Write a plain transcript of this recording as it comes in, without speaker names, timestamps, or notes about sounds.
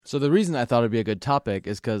So the reason I thought it'd be a good topic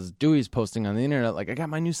is because Dewey's posting on the internet, like, I got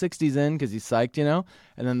my new 60s in because he's psyched, you know?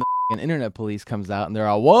 And then the internet police comes out and they're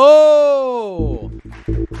all, whoa! All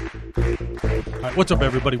right, what's up,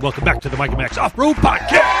 everybody? Welcome back to the Mike and Max Off-Road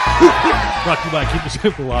Podcast. Brought to you by Keep It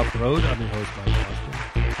Simple Off-Road. I'm your host, Mike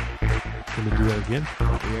Austin. Can we do that again?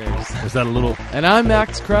 Cheers. Is that a little... And I'm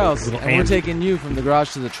Max Krause, and we're Andy. taking you from the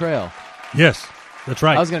garage to the trail. Yes, that's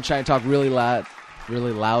right. I was going to try and talk really loud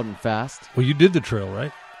and fast. Well, you did the trail,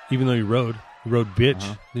 right? Even though you rode. You rode bitch.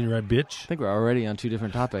 Didn't you ride bitch? I think we're already on two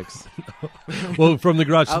different topics. Well, from the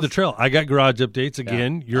garage to the trail. I got garage updates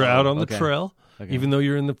again. You're out on the okay. trail, Okay. even though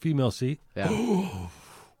you're in the female seat. Yeah. Yeah.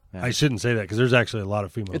 I shouldn't say that because there's actually a lot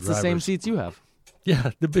of female It's drivers. the same seats you have.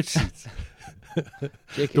 Yeah, the bitch seats.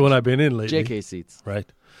 JK, The one I've been in lately. JK seats.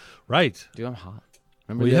 Right. Right. Dude, I'm hot.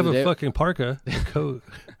 Remember Well, you the have other a day- fucking parka, a coat.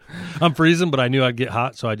 I'm freezing, but I knew I'd get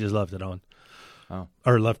hot, so I just left it on. Oh.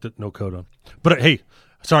 Or left it no coat on. But hey,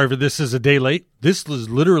 sorry for this is a day late. This was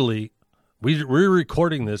literally, we're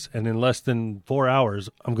recording this, and in less than 4 hours,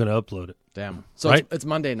 I'm going to upload it. Damn. So Right? it's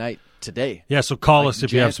Monday night today. Yeah, so call Like us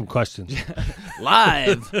if you Jan- have some questions.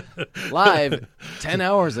 Live 10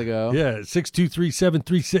 hours ago. Yeah,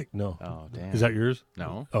 623-736. No. Oh, damn. Is that yours?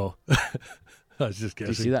 No? Oh. I was just Do guessing.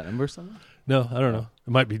 you see that number somewhere? No, I don't know.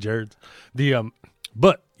 It might be Jared's.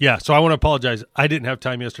 But yeah, so I want to apologize. I didn't have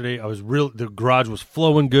time yesterday. The garage was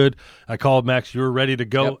flowing good. I called Max, you were ready to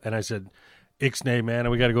go, Yep. and I said, Ixnay, man,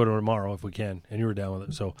 and we got to go tomorrow if we can, and you were down with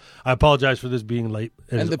it. So I apologize for this being late.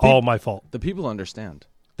 It's all my fault. The people understand.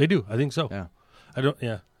 They do. I think so.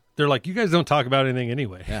 Yeah. They're like, you guys don't talk about anything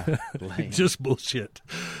anyway. Yeah. Lame. Just bullshit.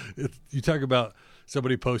 You talk about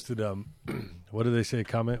somebody posted. What did they say? A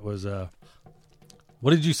comment was. What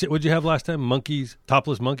did you say? What did you have last time? Monkeys,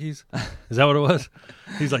 topless monkeys. Is that what it was?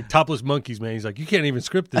 He's like topless monkeys, man. He's like, you can't even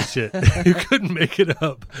script this shit. You couldn't make it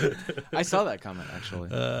up. I saw that comment, actually.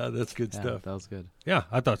 That's good Yeah, stuff. that was good. Yeah,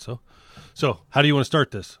 I thought so. So, how do you want to start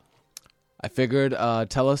this? I figured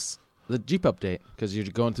tell us the Jeep update, because you're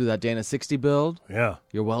going through that Dana 60 build. Yeah,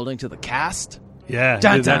 You're welding to the cast. yeah.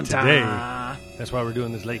 Dun, Did that dun, today. dun. That's why we're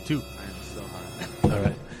doing this late too. I'm so hot. All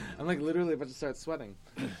right. I'm like literally about to start sweating.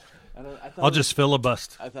 I thought I'll just fill a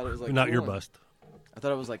bust. I thought it was like Not your cooling. bust. I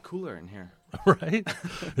thought it was like cooler in here. Right?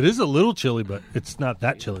 It is a little chilly, but it's not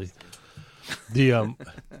that chilly.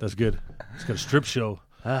 That's good. It's got a strip show.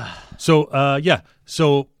 So yeah.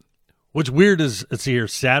 So what's weird is let's see here,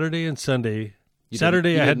 Saturday and Sunday.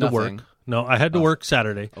 Saturday you I did had to nothing. work. No, I had to work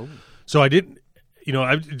Saturday. Oh. So I didn't.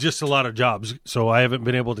 I just a lot of jobs, so I haven't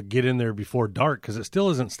been able to get in there before dark because it still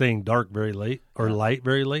isn't staying dark very late or light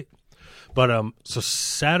very late. But so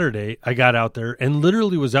Saturday I got out there and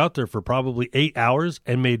literally was out there for probably 8 hours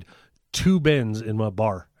and made 2 bends in my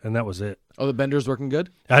bar, and that was it. Oh, the bender's working good?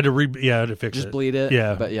 I had to I had to fix it. Just bleed it?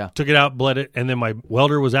 Yeah, But yeah. took it out, bled it, and then my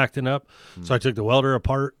welder was acting up, so I took the welder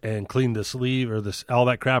apart and cleaned the sleeve or all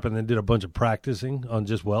that crap, and then did a bunch of practicing on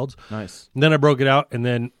just welds. Nice. And then I broke it out, and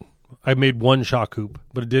then I made 1 shock hoop,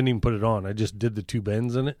 but it didn't even put it on. I just did the 2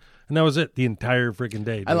 bends in it, and that was it the entire freaking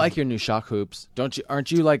day. I like your new shock hoops. Aren't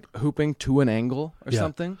you like hooping to an angle or Yeah.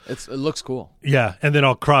 something? It looks cool. Yeah, and then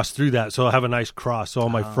I'll cross through that, so I'll have a nice cross. So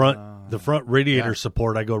on my the front radiator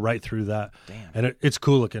support, I go right through that. Damn. And it's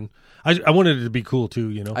cool looking. I wanted it to be cool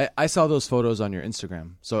too, I saw those photos on your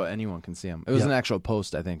Instagram, so anyone can see them. It was Yeah. an actual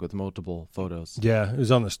post, I think, with multiple photos. Yeah, it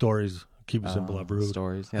was on the stories. Keep it simple, Off-Road.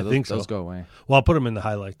 Stories. Yeah, I those, think so. those go away. Well, I'll put them in the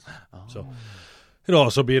highlights. So it'll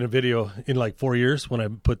also be in a video in like 4 years when I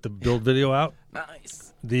put the build video out.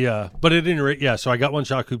 Nice. But at any rate, yeah. So I got 1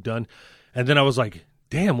 shock hoop done, and then I was like,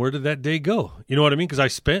 "Damn, where did that day go?" You know what I mean? Because I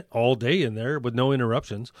spent all day in there with no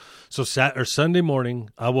interruptions. So Sunday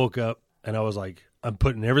morning, I woke up and I was like, "I'm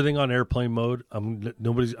putting everything on airplane mode. I'm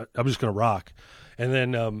just gonna rock." And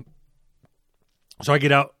then, so I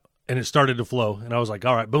get out and it started to flow, and I was like,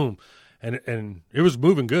 "All right, boom." And it was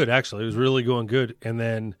moving good, actually. It was really going good. And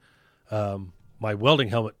then my welding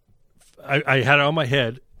helmet, I had it on my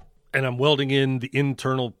head, and I'm welding in the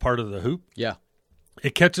internal part of the hoop. Yeah.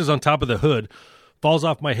 It catches on top of the hood, falls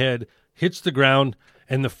off my head, hits the ground,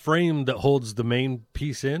 and the frame that holds the main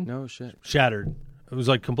piece in No shit. shattered. It was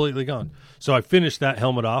like completely gone. So I finished that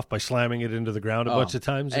helmet off by slamming it into the ground a bunch of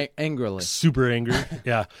times. Angrily. Super angry.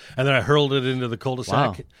 Yeah. And then I hurled it into the cul-de-sac.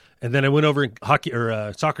 Wow. And then I went over and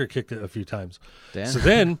soccer kicked it a few times. Damn. So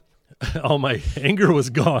then all my anger was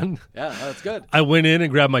gone. Yeah, that's good. I went in and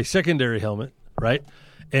grabbed my secondary helmet, right?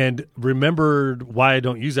 And remembered why I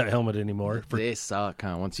don't use that helmet anymore. They suck,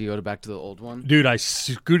 huh? Once you go back to the old one. Dude, I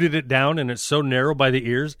scooted it down, and it's so narrow by the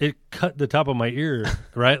ears, it cut the top of my ear,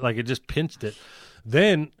 right? Like it just pinched it.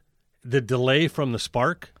 Then the delay from the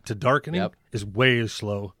spark to darkening Yep. is way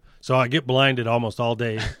slow. So I get blinded almost all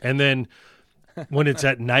day. And then when it's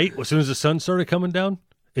at night, as soon as the sun started coming down,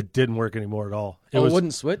 it didn't work anymore at all. It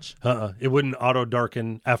wouldn't switch? It wouldn't auto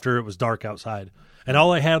darken after it was dark outside. And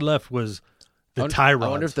all I had left was the tie rods. I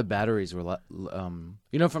wonder if the batteries were, from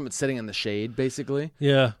it sitting in the shade, basically.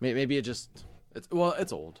 Yeah. Maybe it's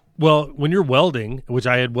old. Well, when you're welding, which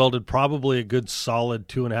I had welded probably a good solid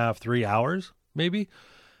 2.5, 3 hours, maybe,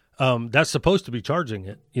 that's supposed to be charging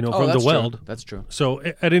it, from the weld. True. That's true. So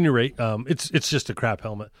at any rate, it's just a crap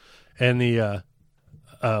helmet. And the,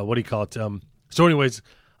 what do you call it? So anyways,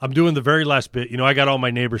 I'm doing the very last bit. I got all my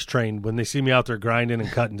neighbors trained when they see me out there grinding and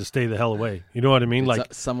cutting to stay the hell away. You know what I mean?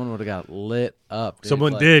 Like someone would have got lit up. Dude.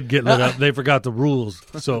 Someone did get lit up. They forgot the rules.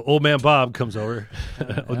 So old man Bob comes over.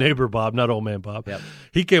 Neighbor Bob, not old man Bob. Yep.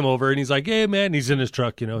 He came over and he's like, "Hey man," he's in his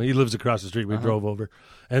truck. He lives across the street. We drove over,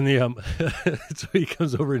 and so he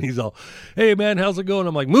comes over and he's all, "Hey man, how's it going?"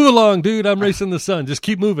 I'm like, "Move along, dude. I'm racing the sun. Just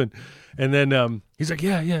keep moving." And then he's like,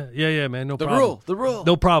 yeah, man, no problem. The rule.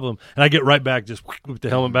 No problem. And I get right back, just whip the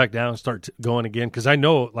helmet back down, start going again. Because I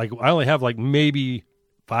know, I only have maybe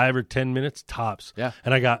 5 or 10 minutes tops. Yeah.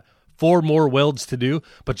 And I got 4 more welds to do,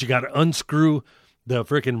 but you got to unscrew the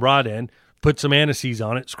freaking rod end, put some anti-seize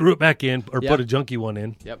on it, screw it back in, or put a junky one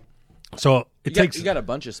in. Yep. So you got a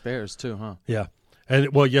bunch of spares too, huh? Yeah.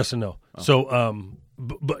 And well, yes and no. Oh. So,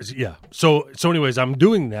 but yeah. So anyways, I'm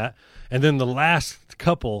doing that. And then the last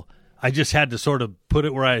couple, I just had to sort of put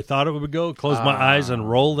it where I thought it would go, close my eyes and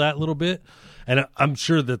roll that little bit. And I'm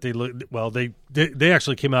sure that they look well. They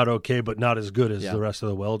actually came out okay, but not as good as the rest of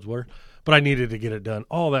the welds were. But I needed to get it done.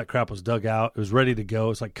 All that crap was dug out. It was ready to go.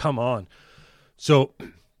 It's like, come on. So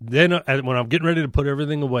then when I'm getting ready to put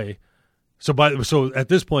everything away, so at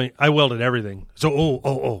this point I welded everything.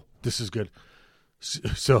 So this is good.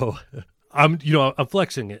 So I'm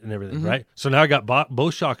flexing it and everything, right? So now I got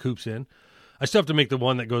both shock hoops in. I still have to make the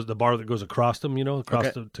bar that goes across them,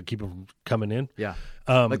 to keep them from coming in. Yeah,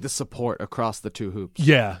 like the support across the 2 hoops.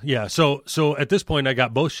 Yeah. So at this point, I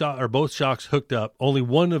got both shocks hooked up. Only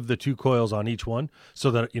one of the 2 coils on each one,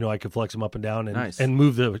 so that I could flex them up and down and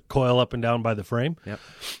move the coil up and down by the frame. Yep.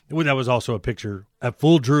 That was also a picture at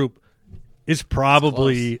full droop. It's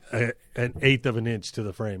probably an 1/8 of an inch to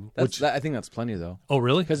the frame. I think that's plenty though. Oh,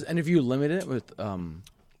 really? And if you limit it with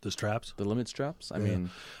the straps, the limit straps. I mean,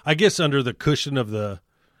 I guess under the cushion of the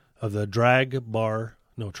track bar,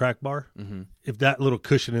 if that little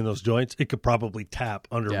cushion in those joints, it could probably tap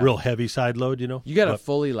under real heavy side load. You got to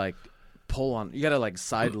fully pull on. You got to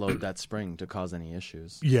side load that spring to cause any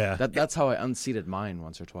issues. Yeah, that's how I unseated mine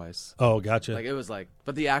once or twice. Oh, gotcha. It was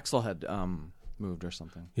but the axle had moved or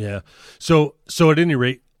something. Yeah. So at any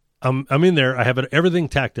rate, I'm in there. I have everything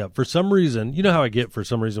tacked up. For some reason, you know how I get for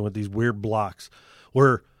some reason with these weird blocks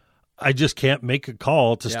where I just can't make a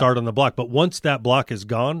call to start on the block. But once that block is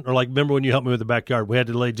gone, or remember when you helped me with the backyard, we had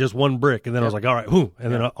to lay just one brick, and then I was like, all right, whoo,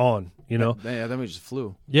 and then on, Yeah, then we just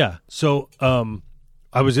flew. Yeah. So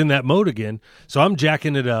I was in that mode again. So I'm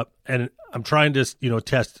jacking it up, and I'm trying to,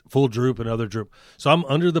 test full droop and other droop. So I'm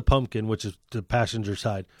under the pumpkin, which is the passenger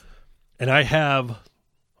side, and I have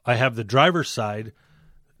the driver's side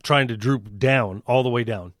trying to droop down, all the way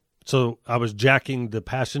down. So I was jacking the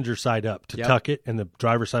passenger side up to tuck it, and the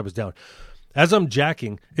driver's side was down. As I'm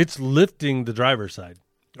jacking, it's lifting the driver's side.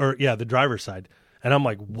 The driver's side. And I'm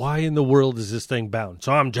like, why in the world is this thing bound?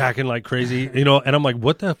 So I'm jacking like crazy, and I'm like,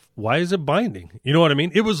 why is it binding? You know what I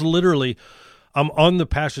mean? It was literally, I'm on the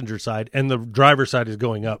passenger side, and the driver's side is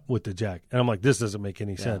going up with the jack. And I'm like, this doesn't make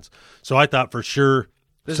any sense. So I thought for sure.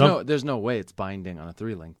 There's no way it's binding on a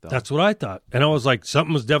 3-link, though. That's what I thought. And I was like,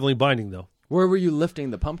 something was definitely binding, though. Where were you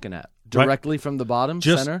lifting the pumpkin at? Directly from the bottom,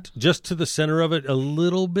 center? Just to the center of it a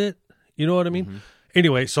little bit. You know what I mean? Mm-hmm.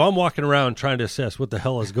 Anyway, so I'm walking around trying to assess what the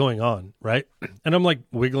hell is going on, right? And I'm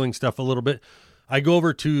wiggling stuff a little bit. I go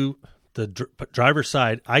over to the driver's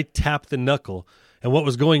side. I tap the knuckle. And what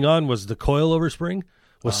was going on was the coilover spring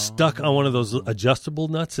was stuck on one of those adjustable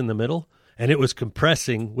nuts in the middle. And it was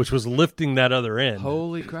compressing, which was lifting that other end.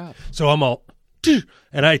 Holy crap. So I'm all,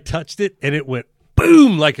 and I touched it, and it went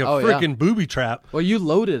boom, like a freaking booby trap. Well, you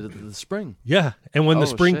loaded the spring. Yeah. And when the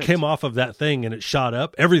spring came off of that thing and it shot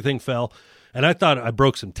up, everything fell. And I thought I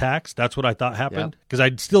broke some tacks. That's what I thought happened because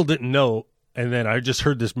I still didn't know. And then I just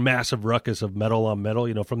heard this massive ruckus of metal on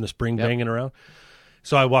metal, from the spring banging around.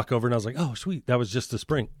 So I walk over and I was like, oh, sweet. That was just the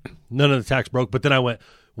spring. None of the tacks broke. But then I went,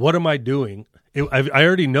 what am I doing? I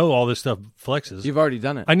already know all this stuff flexes. You've already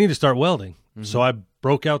done it. I need to start welding. Mm-hmm. So I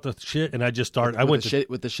broke out the shit and I just started. With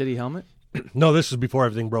the shitty helmet? No, this was before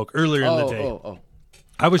everything broke. Earlier in the day.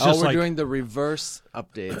 I was just we're like, doing the reverse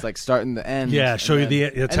updates, like starting the end. yeah, show you the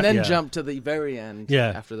and then jump to the very end. Yeah.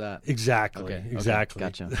 After that. Exactly. Okay, Exactly.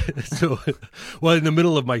 gotcha. So, well, in the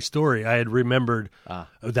middle of my story, I had remembered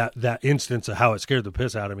that instance of how it scared the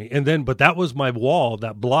piss out of me, and then, but that was my wall,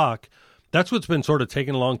 that block. That's what's been sort of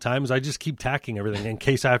taking a long time. Is I just keep tacking everything in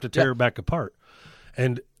case I have to tear it back apart,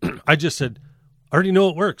 and I just said, I already know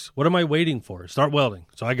it works. What am I waiting for? Start welding.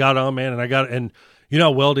 So I got on, man, and you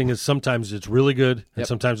know, welding is sometimes it's really good and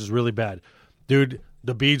sometimes it's really bad. Dude,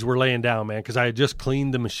 the beads were laying down, man, because I had just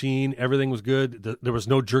cleaned the machine. Everything was good. There was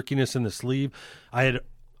no jerkiness in the sleeve. I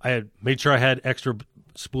had made sure I had extra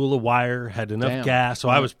spool of wire, had enough gas, so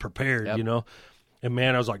I was prepared, you know. And,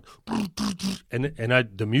 man, I was like, and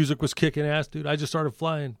the music was kicking ass, dude. I just started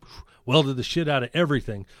flying, welded the shit out of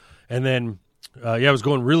everything. And then, it was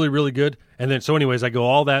going really, really good. And then, so anyways, I go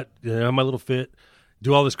all that, my little fit,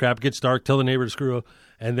 do all this crap, gets dark, tell the neighbor to screw up,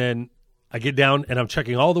 and then I get down and I'm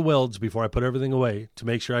checking all the welds before I put everything away to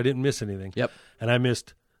make sure I didn't miss anything. Yep. And I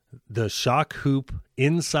missed the shock hoop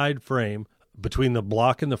inside frame between the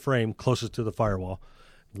block and the frame closest to the firewall.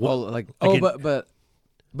 But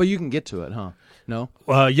you can get to it, huh? No?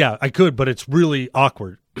 Yeah, I could, but it's really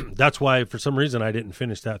awkward. That's why, for some reason, I didn't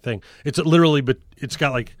finish that thing. It's literally, but it's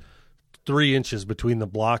got like 3 inches between the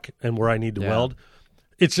block and where I need to weld.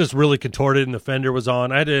 It's just really contorted, and the fender was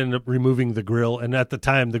on. I had to end up removing the grill, and at the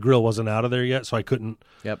time, the grill wasn't out of there yet, so I couldn't.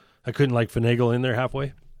 I couldn't like finagle in there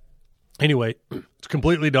halfway. Anyway, it's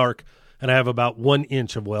completely dark, and I have about 1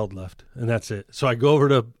 inch of weld left, and that's it. So I go over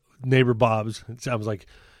to neighbor Bob's. And I was like,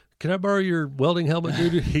 "Can I borrow your welding helmet,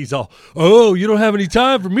 dude?" He's all, "Oh, you don't have any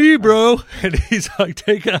time for me, bro." And he's like,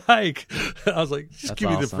 "Take a hike." I was like, "Just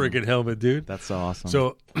give me the freaking helmet, dude." That's so awesome.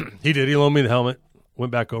 So he did. He loaned me the helmet.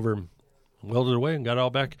 Went back over and welded away and got it all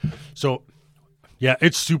back. So, yeah,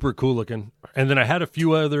 it's super cool looking. And then I had a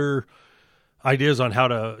few other ideas on how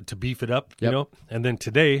to beef it up, you know. And then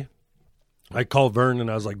today, I called Vern and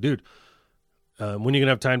I was like, "Dude, when are you going to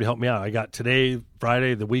have time to help me out? I got today,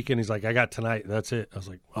 Friday, the weekend." He's like, "I got tonight. That's it." I was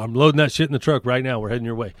like, "I'm loading that shit in the truck right now. We're heading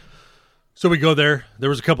your way." So we go there. There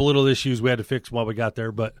was a couple little issues we had to fix while we got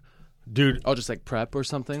there. But, dude. Oh, just like prep or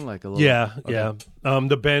something? Like a little. Yeah, yeah.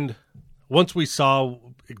 The bend, once we saw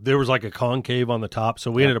there was like a concave on the top, so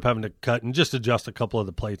we ended up having to cut and just adjust a couple of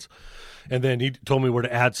the plates. And then he told me where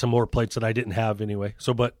to add some more plates that I didn't have anyway.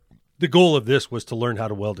 So, but the goal of this was to learn how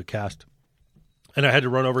to weld a cast. And I had to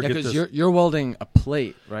run over and get this. Because you're welding a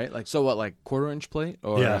plate, right? Like, so what, like 1/4-inch plate?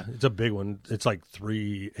 Or yeah, it's a big one. It's like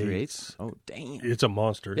 3/8. Oh, damn. It's a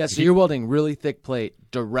monster. Yeah, so you're welding really thick plate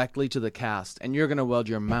directly to the cast, and you're going to weld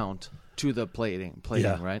your mount to the plating,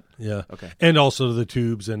 right? Yeah. Okay. And also the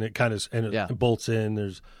tubes, and it kind of it bolts in.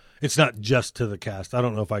 It's not just to the cast. I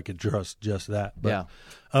don't know if I could trust just that. But,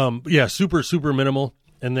 super, super minimal.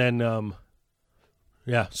 And then,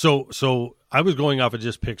 so I was going off of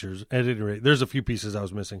just pictures. At any rate, there's a few pieces I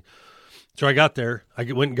was missing. So I got there. I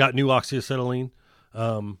went and got new oxyacetylene,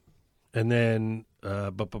 and then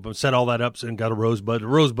set all that up and got a rosebud. The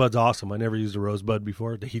rosebud's awesome. I never used a rosebud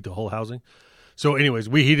before to heat the whole housing. So anyways,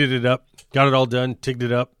 we heated it up, got it all done, tigged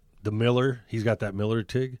it up. The Miller, he's got that Miller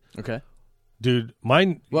TIG. Okay. Dude,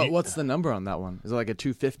 mine. What's the number on that one? Is it like a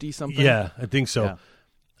 250 something? Yeah, I think so. Yeah.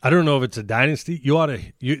 I don't know if it's a Dynasty. That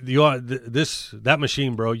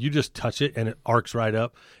machine, bro. You just touch it and it arcs right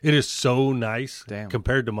up. It is so nice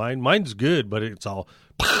compared to mine. Mine's good, but it's all,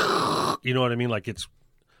 you know what I mean? Like it's.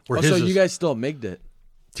 So you guys still MIG'd it?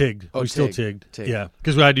 Tigged. We still tigged. Yeah,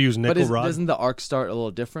 because we had to use nickel rod. Doesn't the arc start a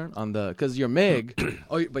little different on the? Because your MIG.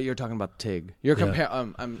 But you're talking about TIG. You're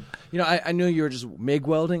comparing. I knew you were just MIG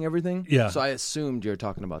welding everything. Yeah. So I assumed you were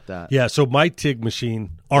talking about that. Yeah. So my TIG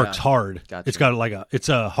machine arcs hard. Gotcha. It's got it's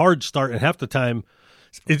a hard start, and half the time,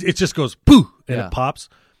 it just goes poof and it pops,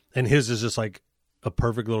 and his is just like a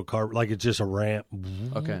perfect little car, like it's just a ramp.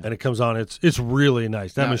 Okay. And it comes on. It's really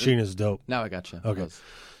nice. That machine is dope. Now I got you. Okay.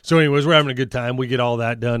 So anyways, we're having a good time. We get all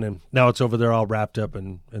that done, and now it's over there all wrapped up,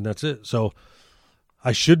 and that's it. So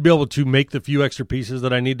I should be able to make the few extra pieces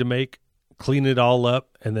that I need to make, clean it all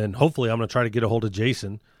up, and then hopefully I'm going to try to get a hold of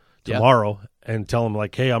Jason tomorrow and tell him,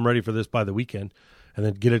 like, hey, I'm ready for this by the weekend, and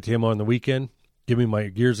then get it to him on the weekend, give me my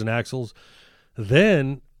gears and axles.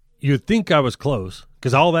 Then you'd think I was close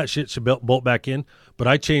because all that shit should bolt back in, but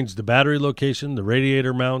I changed the battery location, the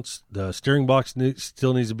radiator mounts, the steering box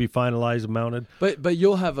still needs to be finalized and mounted. But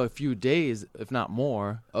you'll have a few days, if not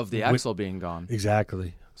more, of the axle being gone.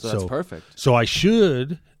 Exactly. So that's perfect. So I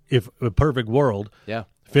should, if a perfect world,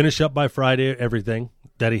 finish up by Friday everything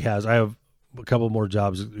that he has. I have a couple more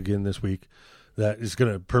jobs again this week that is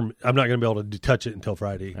going to I'm not going to be able to touch it until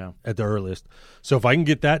Friday at the earliest. So if I can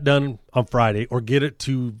get that done on Friday or get it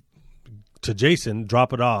to to Jason,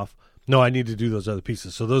 drop it off. No, I need to do those other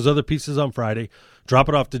pieces. So those other pieces on Friday, drop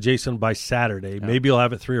it off to Jason by Saturday. Yeah. Maybe I'll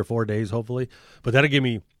have it 3 or 4 days, hopefully. But that'll give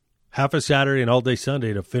me half a Saturday and all day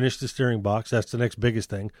Sunday to finish the steering box. That's the next biggest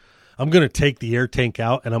thing. I'm going to take the air tank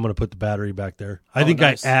out, and I'm going to put the battery back there. I think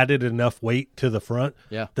nice. I added enough weight to the front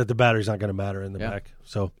Yeah. that the battery's not going to matter in the Yeah. back.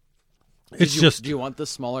 So Do it's just you want the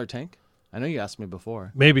smaller tank? I know you asked me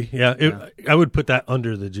before. maybe, yeah. I would put that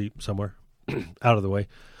under the Jeep somewhere out of the way.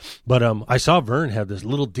 But I saw Vern have this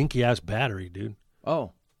little dinky-ass battery, dude.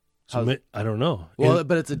 Oh. So I don't know. Well,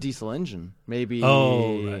 but it's a diesel engine. Maybe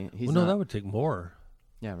right. he's Well, no, not. that would take more.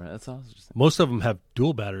 Yeah, right. That's all. I was just Most of them have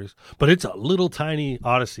dual batteries, but it's a little tiny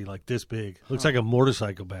Odyssey, like this big. Looks like a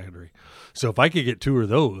motorcycle battery. So if I could get 2 of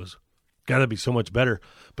those, gotta be so much better.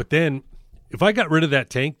 But then, if I got rid of that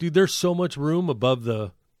tank, dude, there's so much room above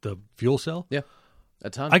the fuel cell. Yeah, a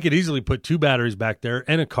ton. I could easily put 2 batteries back there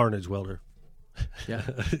and a Carnage welder. Yeah,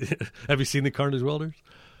 Have you seen the Carnage welders?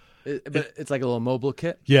 but it's like a little mobile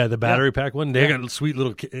kit. Yeah, the battery pack one. They got a sweet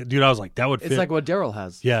little dude. I was like, that would fit. It's like what Daryl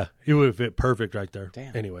has. Yeah, it would fit perfect right there.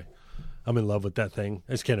 Damn. Anyway, I'm in love with that thing.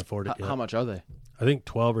 I just can't afford it yet. How much are they? I think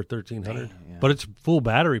 12 or 1,300. Yeah. But it's full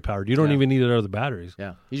battery powered. You don't Yeah. even need other batteries.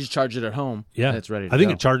 Yeah, you just charge it at home. Yeah, and it's ready. To I think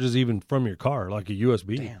go. it charges even from your car, like a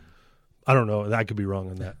USB. Damn. I don't know. I could be wrong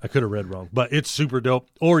on that. I could have read wrong, but it's super dope.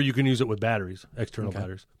 Or you can use it with batteries, external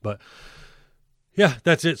batteries. But yeah,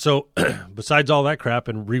 that's it. So besides all that crap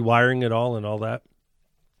and rewiring it all and all that,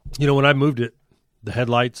 when I moved it, the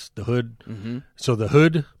headlights, the hood. Mm-hmm. So the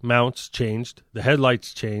hood mounts changed, the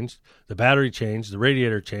headlights changed, the battery changed, the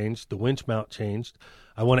radiator changed, the winch mount changed.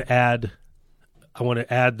 I want to add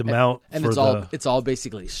the mount and for it's all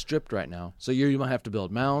basically stripped right now. So you might have to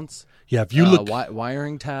build mounts. Yeah, if you look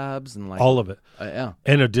wiring tabs and like all of it. Yeah.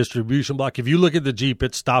 And a distribution block. If you look at the Jeep,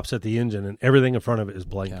 it stops at the engine, and everything in front of it is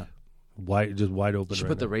blank, Yeah. just wide open. You should right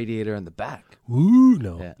put the now. radiator in the back. Ooh,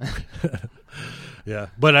 no, Yeah. yeah.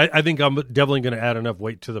 But I think I'm definitely going to add enough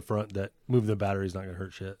weight to the front that moving the battery is not going to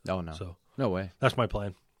hurt shit. Oh no. So No way. that's my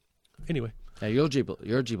plan. Anyway, Yeah, your Jeep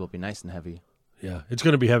will be nice and heavy. yeah, it's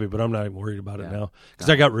going to be heavy, but I'm not even worried about it now because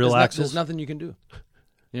I got real There's axles. nothing you can do.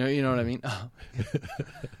 You know what I mean?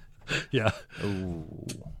 Yeah,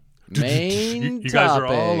 Main you guys are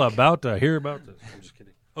topic. all about to hear about this. I'm just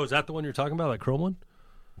kidding. Oh, is that the one you're talking about, that chrome one?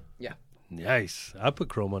 Yeah. Nice. I put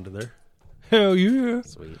chrome under there. Hell yeah.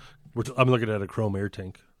 Sweet. I'm looking at a chrome air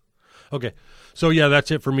tank. Okay. So, yeah, that's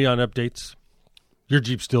it for me on updates. Your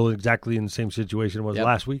Jeep's still exactly in the same situation it was Yep.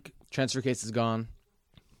 last week? Transfer case is gone.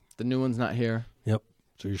 The new one's not here, Yep.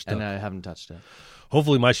 So you're stuck. and I haven't touched it.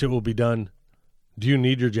 Hopefully my shit will be done. Do you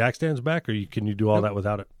need your jack stands back, or can you do all that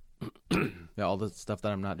without it? Yeah, all the stuff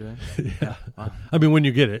that I'm not doing. Yeah. Wow. I mean, when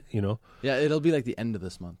you get it, Yeah, it'll be like the end of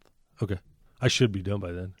this month. Okay. I should be done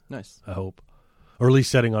by then, Nice. I hope. Or at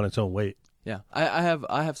least setting on its own weight. Yeah, I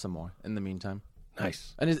have some more in the meantime,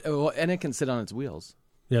 Nice. and it can sit on its wheels.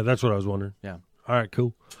 Yeah, that's what I was wondering. Yeah. All right,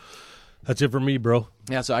 cool. That's it for me, bro.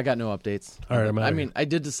 Yeah, so I got no updates. All right, I'm outta I here. mean, I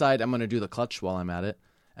did decide I'm going to do the clutch while I'm at it,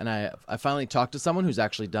 and I finally talked to someone who's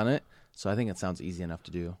actually done it, so I think it sounds easy enough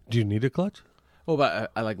to do. Do you need a clutch? Oh,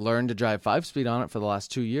 but I like learned to drive 5-speed on it for the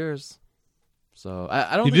last 2 years, so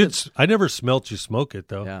I don't. You think did. it's- I never smelt you smoke it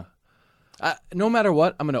though. Yeah. No matter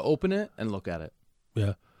what, I'm going to open it and look at it.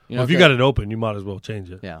 Yeah. You know, Well, if you if got it open, you might as well change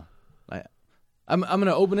it. Yeah. I'm going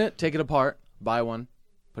to open it, take it apart, buy one,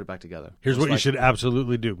 put it back together. Here's Most what you likely- should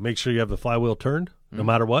absolutely do: make sure you have the flywheel turned, no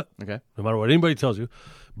matter what. Okay. No matter what anybody tells you.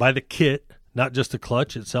 Buy the kit, not just the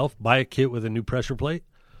clutch itself. Buy a kit with a new pressure plate.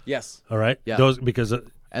 Yes. All right. Yeah. Those because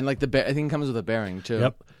And like I think it comes with a bearing too.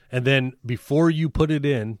 yep. And then before you put it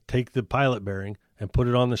in, take the pilot bearing and put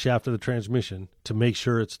it on the shaft of the transmission to make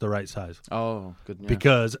sure it's the right size. Oh, good. Yeah.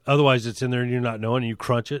 Because otherwise it's in there and you're not knowing and you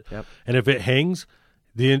crunch it. Yep. And if it hangs,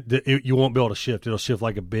 you won't be able to shift. It'll shift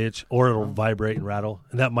like a bitch or it'll vibrate and rattle.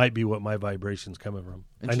 And that might be what my vibration's coming from.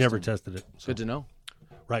 I never tested it. So. Good to know.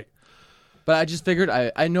 Right. But I just figured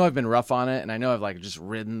I know I've been rough on it, and I know I've like just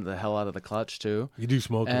ridden the hell out of the clutch too. You do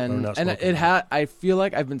smoke it or And not and smoke it had. I feel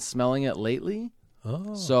like I've been smelling it lately.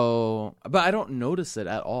 Oh. So, but I don't notice it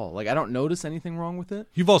at all. Like I don't notice anything wrong with it.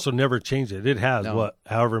 You've also never changed it. It has, No.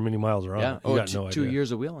 however many miles are on Yeah. it. You Oh, got no 2 idea.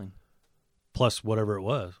 years of wheeling. Plus whatever it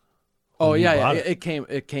was. Oh When you yeah, bought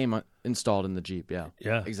it came installed in the Jeep. Yeah.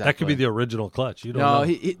 Yeah. Exactly. That could be the original clutch. You don't No,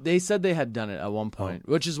 know. they said they had done it at one point,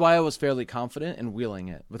 which is why I was fairly confident in wheeling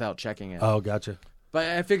it without checking it. Oh, gotcha. But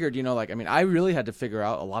I figured, I really had to figure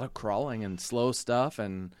out a lot of crawling and slow stuff,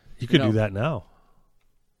 and You could know, do that now.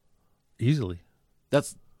 Easily.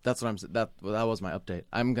 That's what I'm. That was my update.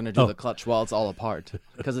 I'm gonna do the clutch while it's all apart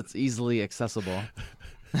because it's easily accessible.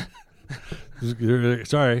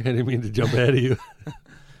 Sorry, I didn't mean to jump ahead of you.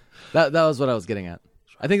 That was what I was getting at.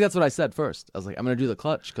 I think that's what I said first. I was like, I'm going to do the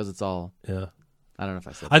clutch because it's all. Yeah. I don't know if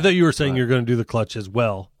I said. I that, thought you were saying but- you're going to do the clutch as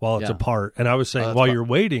well while it's Yeah. apart, and I was saying that's while fine. you're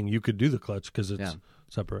waiting, you could do the clutch because it's Yeah.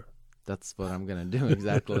 separate. That's what I'm going to do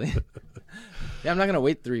exactly. Yeah, I'm not going to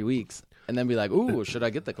wait 3 weeks and then be like, ooh, should I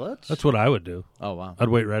get the clutch? That's what I would do. Oh wow, I'd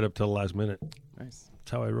wait right up till the last minute. nice.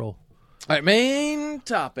 That's how I roll. All right, main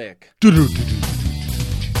topic.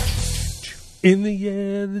 In the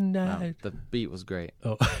air, the Wow, night. the beat was great.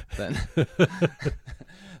 Oh, Then.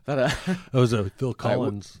 But that was a Phil all right,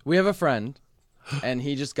 Collins. we have a friend, and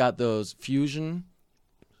he just got those Fusion.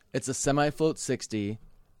 It's a semi-float 60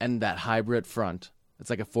 and that hybrid front. It's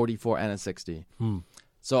like a 44 and a 60.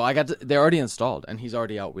 So they're already installed, and he's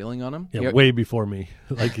already out wheeling on them. Yeah, way before me.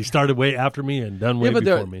 Like he started way after me and done way but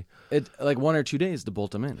before me. It like 1 or 2 days to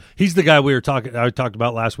bolt them in. He's the guy I talked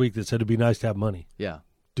about last week that said it'd be nice to have money. Yeah,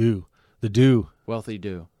 The wealthy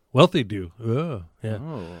do. wealthy do. Oh, yeah.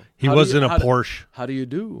 Oh, He How do was you- in a how do- Porsche. How do you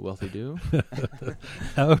do, wealthy do?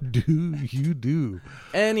 How do you do?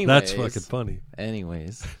 Anyways, That's fucking funny.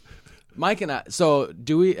 Anyways, Mike and I. So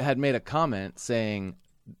Dewey had made a comment saying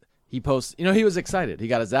he posts. You know, he was excited. He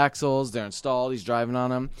got his axles. They're installed. He's driving on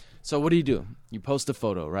them. So what do? You post a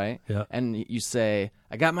photo, right? Yeah. And you say,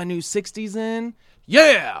 "I got my new 60s in."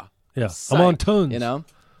 Yeah. Yeah, Psych. I'm on tons. You know.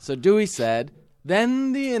 So Dewey said.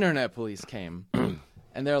 Then the internet police came,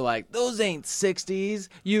 and they're like, "Those ain't 60s.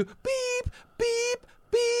 You beep beep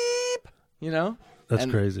beep." You know. That's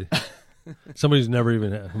And- crazy. Somebody's never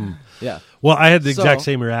even had. Yeah. Well, I had the So- exact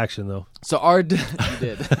same reaction though. So you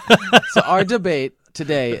did. So our debate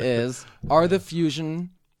today is: are the Fusion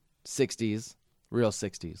 60s real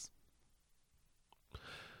 60s?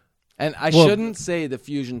 And I Well- shouldn't say the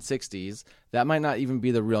Fusion 60s. That might not even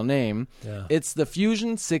be the real name. Yeah. It's the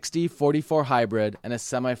Fusion 60 44 hybrid and a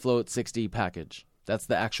semi-float 60 package. That's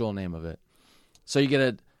the actual name of it. So you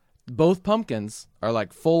get both pumpkins are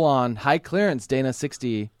like full-on high clearance Dana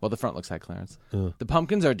 60. Well, the front looks high clearance. The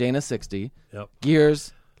pumpkins are Dana 60. Yep.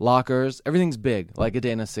 Gears, lockers, everything's big, like a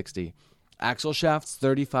Dana 60. Axle shafts,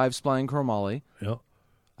 35 spline chromoly. Yep.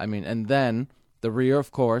 I mean, and then the rear, of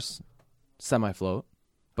course, semi-float.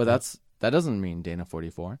 But that doesn't mean Dana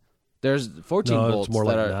 44. There's 14 No, bolts it's more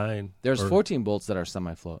that like are 9. there's or- 14 bolts that are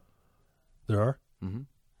semi-float. There are? Mhm.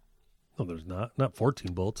 No, there's not. Not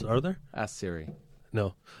 14 bolts, are there? Ask Siri.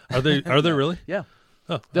 No. Are they? Are there really? Yeah,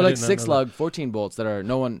 Oh, they're I like did not six know that. lug 14 bolts that are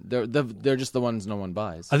no one. They're just the ones no one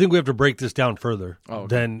buys. I think we have to break this down further Oh,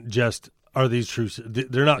 okay. than just are these true?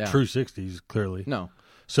 They're not Yeah. true 60s, clearly. No.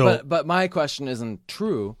 So But my question isn't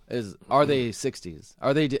true. Is are they 60s?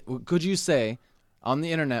 Are they? Could you say on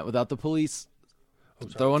the internet without the police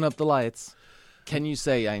throwing up the lights? Can you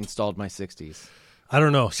say I installed my 60s? I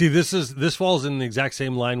don't know. See, this falls in the exact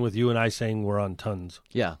same line with you and I saying we're on tons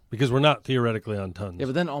Yeah. because we're not theoretically on tons. Yeah,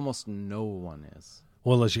 but then almost no one is.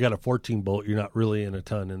 Well, unless you got a 14 bolt, you're not really in a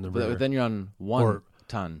ton in the rear. But then you're on 1 Or-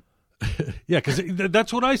 ton. Yeah, because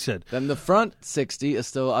that's what I said. Then the front 60 is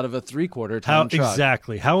still out of a 3/4 How ton truck.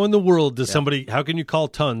 exactly? How in the world does somebody? How can you call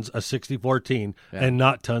tons a 6014 Yeah. and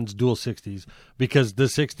not tons dual 60s? Because the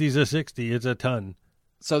 60's a 60, it's a ton,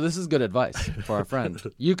 So this is good advice for our friend.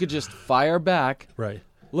 You could just fire back. right?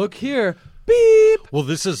 Look here, beep. Well,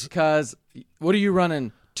 this is Because what are you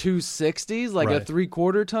running? 260s, like a Right.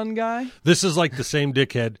 3/4 ton guy? like the same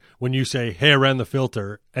dickhead when you say, "Hey, I ran the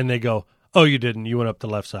filter," and they go, "Oh, you didn't. You went up the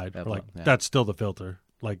left side." Yeah, We're like, yeah. that's still the filter.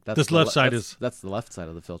 Like That's this the left le- side that's- is that's the left side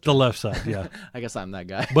of the filter. the left side. Yeah. I guess I'm that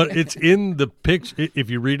guy. But it's in the picture.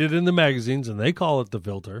 If you read it in the magazines and they call it the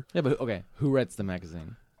filter, yeah, but okay, who writes the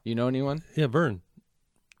magazine? You know anyone? yeah, Vern.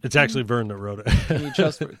 It's actually Vern that wrote it. Can you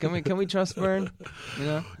trust? Can we trust Vern? You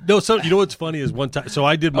know, No, so you know what's funny is one time. So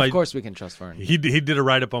I did my. of course we can trust Vern. He did a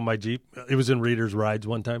write up on my Jeep. It was in Reader's Rides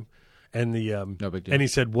one time, and No big deal. And he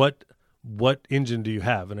said, "What engine do you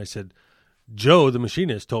have?" And I said, "Joe, the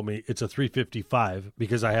machinist, told me it's a 355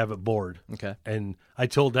 because I have it bored." Okay. And I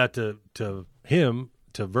told that to him,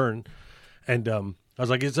 to Vern, and I was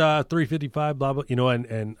like, "It's 355, blah blah,"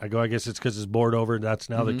 and I go, "I guess it's because it's bored over. And that's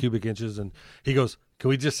now the cubic inches." And he goes, "Can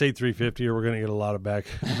we just say 350, or we're gonna get a lot of back,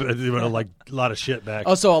 like a lot of shit back."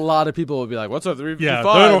 Oh, so a lot of people would be like, "What's a Yeah,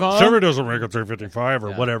 355?" huh? Chevy doesn't make a 355 or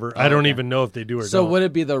Yeah. whatever. Oh, I don't okay. even know if they do or So don't. would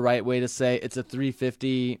it be the right way to say it's a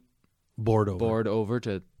 350 Board over. board over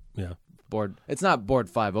to Yeah. board? It's not board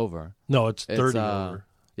 5 over. No, it's 30 It's, over.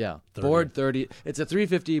 Yeah, 30. board 30. It's a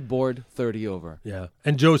 350 board 30 over. Yeah.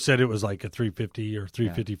 And Joe said it was like a 350 or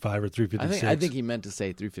 355 or I 356. think he meant to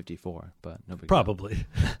say 354, but no big deal. Probably.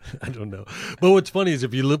 I don't know. But what's funny is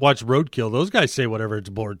if you watch Roadkill, those guys say whatever it's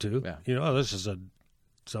bored to. Yeah. This is a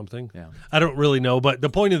something. Yeah. I don't really know, but the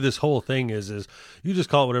point of this whole thing is you just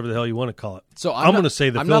call it whatever the hell you want to call it. So I'm going to say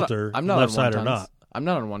the I'm filter, I'm not left on side or 1 tons. not. I'm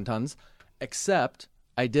not on 1 tons, except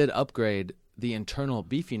I did upgrade the internal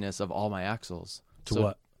beefiness of all my axles. To So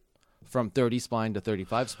what? From 30 spline to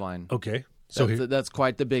 35 spline. Okay. So That's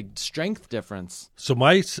quite the big strength difference. So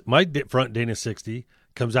my front Dana 60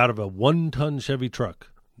 comes out of a 1-ton Chevy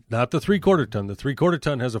truck, not the 3/4 ton. The 3/4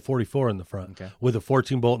 ton has a 44 in the front with a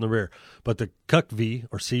 14 bolt in the rear. But the Cuck V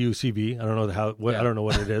or CUCV, I don't know I don't know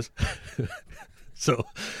what it is. So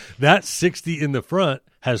that 60 in the front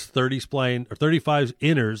has 30 spline or 35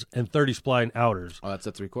 inners and 30 spline outers. Oh, that's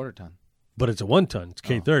a 3/4 ton. But it's a 1-ton. It's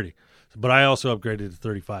K30. But I also upgraded to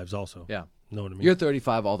 35s also. Yeah. Know what I mean? You're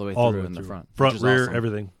 35 all the way All through the way in the through. front. Front, which is rear, awesome.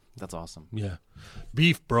 everything. That's awesome. Yeah.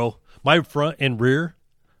 Beef, bro. My front and rear,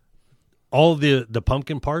 all the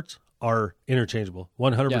pumpkin parts are interchangeable.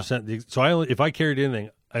 100%. So if I carried anything,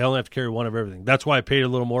 I only have to carry one of everything. That's why I paid a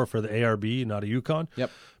little more for the ARB, not a Yukon.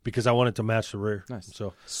 Yep. Because I wanted to match the rear. Nice.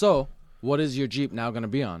 So what is your Jeep now going to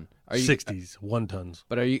be on? Are you 60s, 1-tons.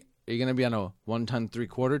 But are you going to be on a 1 ton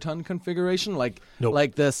 3/4 ton configuration Nope.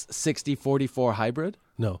 like this 60/44 hybrid?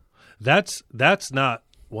 No. That's not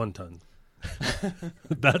 1 ton.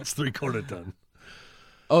 That's 3/4 ton.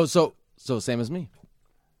 Oh, so same as me.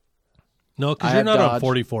 No, I because you're have not on Dodge.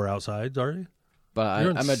 44 outsides, are you? But You're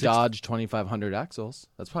on I'm a 60. Dodge 2500 axles.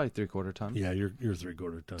 That's probably 3/4 ton. Yeah, you're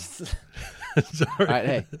 3/4 ton. Sorry. All right,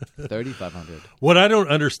 hey, 3500. What I don't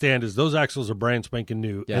understand is those axles are brand spanking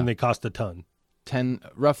new, Yeah. and they cost a ton.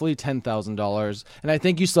 Roughly $10,000, and I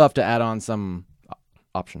think you still have to add on some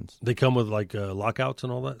options. They come with like lockouts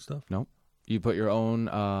and all that stuff. No, you put your own.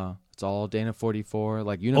 It's all Dana 44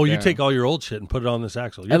 like unit. Oh, you take all your old shit and put it on this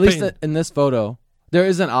axle. You're At least paying- in this photo, there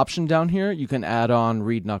is an option down here. You can add on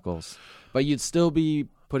reed knuckles, but you'd still be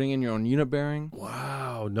putting in your own unit bearing,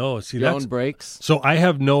 Wow, no. See, your that's own brakes. so. I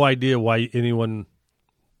have no idea why anyone.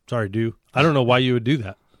 Sorry, I don't know why you would do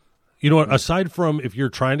that. You know what? Aside from if you're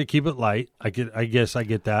trying to keep it light, I guess I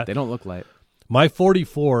get that. They don't look light. My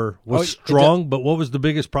 44 was Oh, it strong, but what was the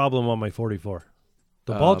biggest problem on my 44?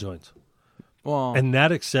 The ball joints. Well, And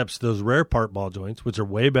that accepts those rare part ball joints, which are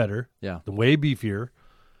way better, yeah. way beefier.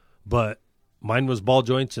 But mine was ball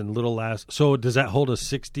joints and little last. So does that hold a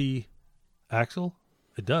 60 axle?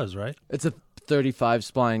 It does, right? It's a 35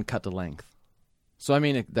 spline cut to length. So I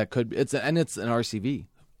mean that could be, it's an RCV.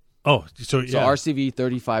 Oh, so So yeah. RCV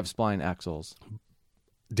 35 spline axles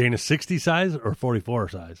Dana 60 size or 44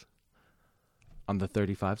 size? on the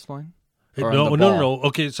 35 spline. No, Or on no, the no, ball? no.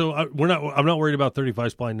 Okay, so I'm not worried about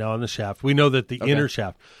 35 spline now on the shaft. We know that the Okay. inner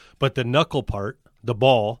shaft, but the knuckle part, the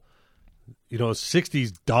ball,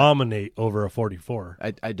 60s dominate over a 44.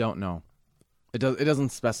 I don't know. It doesn't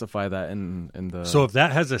specify that in the. So if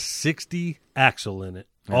that has a 60 axle in it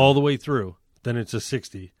all the way through, then it's a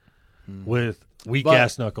 60 with weak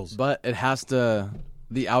ass knuckles. But it has to,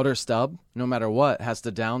 the outer stub, no matter what, has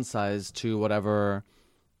to downsize to whatever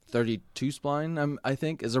 32 spline, I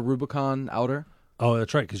think, is a Rubicon outer. Oh,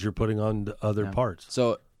 that's right, because you're putting on the other parts.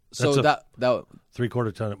 So That's a- that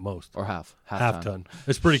 3/4 ton at most. or half Half-ton.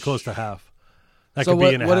 It's pretty close to half. That So could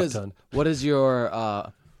be in a what half is ton. what is your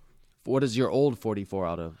old 44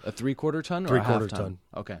 out of? A 3/4 ton or a half 3/4 ton? ton.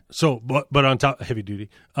 Okay, So, but on top, heavy duty.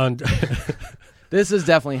 On this is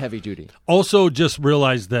definitely heavy duty. also, just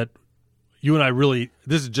realize that you and I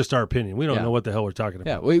this is just our opinion. We don't Yeah. know what the hell we're talking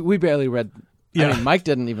Yeah, about. we barely read. Yeah. I mean, Mike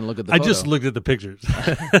didn't even look at the I photo. just looked at the pictures,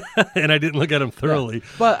 and I didn't look at them thoroughly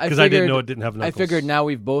But because I didn't know it didn't have knuckles. I figured now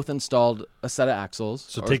we've both installed a set of axles.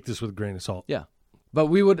 So or- take this with a grain of salt. Yeah. But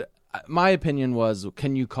we would, my opinion was,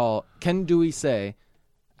 can Dewey say,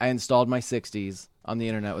 I installed my 60s on the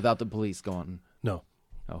internet without the police going, No,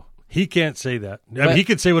 oh, he can't say that. I mean, But he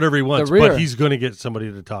could say whatever he wants, rear- but he's going to get somebody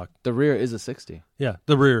to talk. the rear is a 60. Yeah,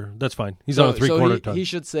 the rear, that's fine. He's So, on a 3/4 he, ton. he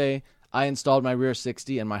should say, I installed my rear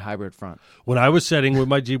 60 and my hybrid front. When I was setting with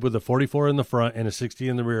my Jeep with a 44 in the front and a 60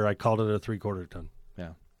 in the rear, I called it a 3/4 ton. Yeah.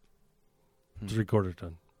 3/4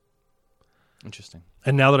 ton. Interesting.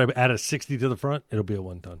 And now that I've added 60 to the front, it'll be a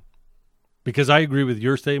 1 ton. Because I agree with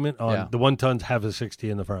your statement on Yeah. the 1 tons have a 60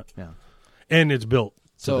 in the front. Yeah. And it's built to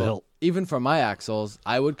the So hilt. even for my axles,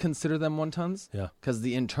 I would consider them 1 tons. Yeah. Because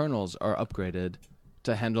the internals are upgraded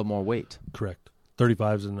to handle more weight. Correct.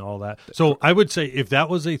 35s and all that. So I would say if that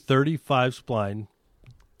was a 35 spline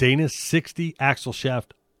Dana 60 axle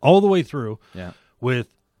shaft all the way through Yeah.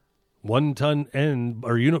 with 1 ton end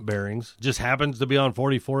or unit bearings, just happens to be on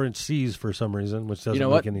 44-inch C's for some reason, which doesn't You know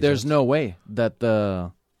make what? any There's sense. no way that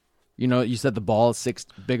You know, you said the ball is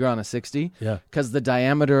bigger on a 60. Yeah. Because the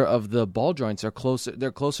diameter of the ball joints are closer.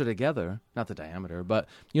 They're closer together. Not the diameter, but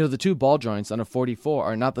you know, the two ball joints on a 44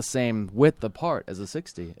 are not the same width apart as a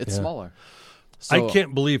 60. It's smaller. So, I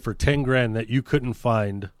can't believe for $10,000 that you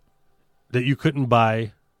couldn't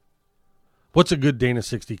buy. What's a good Dana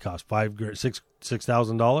 60 cost?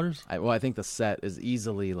 $6,000? I think the set is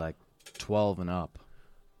easily like 12 and up.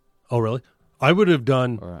 Oh, really? I would have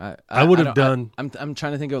done. Or I would have done. I'm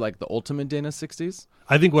trying to think of like the ultimate Dana 60s.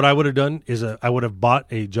 I think what I would have done is I would have bought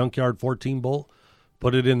a junkyard 14 bolt,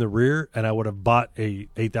 put it in the rear, and I would have bought a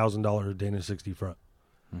 $8,000 Dana 60 front.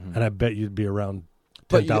 And I bet you'd be around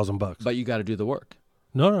 $10,000. But you got to do the work.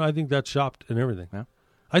 No, I think that's shopped and everything. Yeah.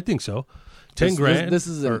 I think so.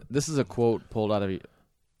 $10,000. This is a quote pulled out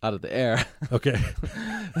of the air. Okay.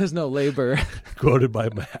 There's no labor. Quoted by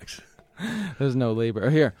Max. There's no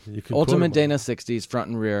labor. Here, Ultimate Dana 60s front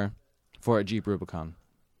and rear for a Jeep Rubicon.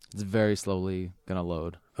 It's very slowly gonna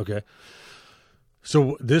load. Okay.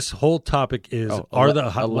 So this whole topic is are the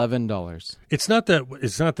 $11? It's not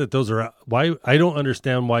that those are why I don't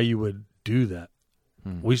understand why you would do that.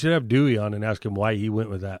 We should have Dewey on and ask him why he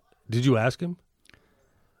went with that. Did you ask him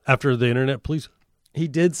after the internet, please? He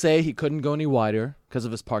did say he couldn't go any wider because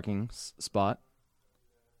of his parking spot.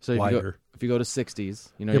 So if you go to 60s,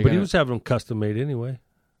 you know. Yeah, but he was having them custom made anyway.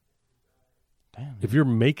 Damn. If you're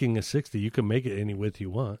making a 60, you can make it any width you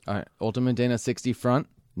want. All right, Ultimate Dana 60 front,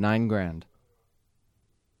 $9,000.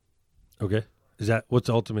 Okay. What's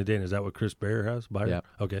the Ultimate Dana? Is that what Chris Bear has? Byron? Yeah.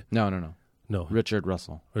 Okay. No. Richard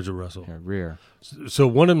Russell. Richard Russell. Here, rear. So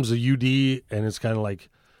one of them's a UD, and it's kind of like,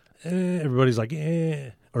 everybody's like,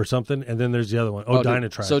 or something, and then there's the other one.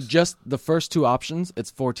 Dynatrax. So just the first two options,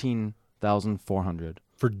 it's $14,400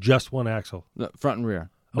 for just one axle, front and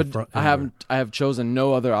rear. But front I have chosen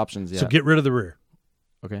no other options yet. So get rid of the rear.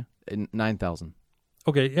 Okay, $9,000.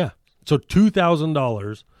 Okay, yeah. So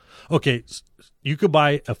 $2,000. Okay, you could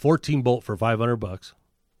buy a 14 bolt for $500,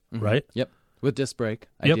 right? Yep, with disc brake,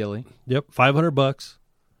 ideally. Yep, $500,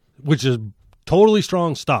 which is totally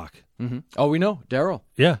strong stock. Mm-hmm. Oh, we know, Daryl.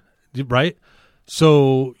 Yeah, right.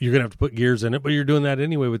 So you're gonna have to put gears in it, but you're doing that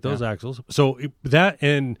anyway with those axles. So that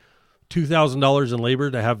and $2,000 in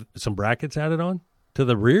labor to have some brackets added on to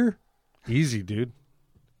the rear, easy, dude.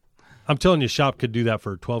 I'm telling you, shop could do that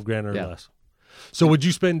for $12,000 or less. So would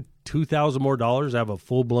you spend $2,000 more to have a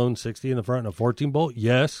full blown 60 in the front and a 14 bolt?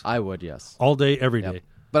 Yes, I would. Yes, all day, every day.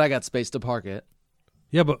 But I got space to park it.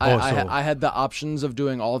 Yeah, but I had the options of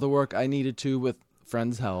doing all the work I needed to with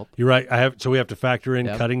friends' help. You're right. So we have to factor in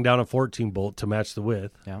cutting down a 14 bolt to match the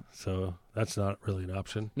width. Yeah. So that's not really an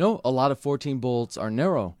option. No, a lot of 14 bolts are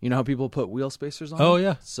narrow. You know how people put wheel spacers on? Oh,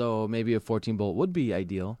 yeah. So maybe a 14 bolt would be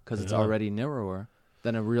ideal because it's already narrower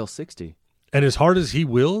than a real 60. And as hard as he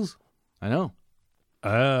wheels, I know.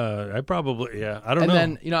 I probably, I don't know. And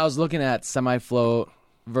then, you know, I was looking at semi-float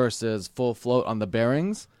versus full float on the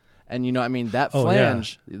bearings. And, you know, I mean, that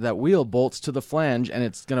flange, that wheel bolts to the flange, and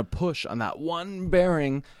it's going to push on that one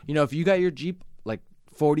bearing. You know, if you got your Jeep, like,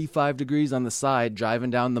 45 degrees on the side, driving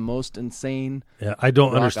down the most insane I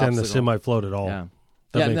don't understand obstacle. the semi-float at all. Yeah.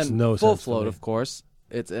 That makes makes and then no full sense float, of course.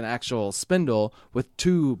 It's an actual spindle with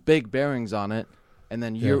two big bearings on it, and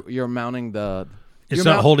then you're mounting the... It's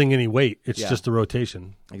not holding any weight. It's just the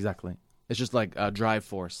rotation. Exactly. It's just like a drive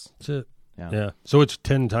force. That's it. Yeah. So it's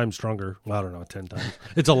 10 times stronger. Well, I don't know, 10 times.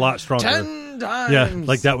 It's a lot stronger. 10 times. Yeah,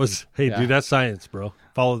 like that was, dude, that's science, bro.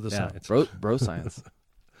 Follow the science. Bro science.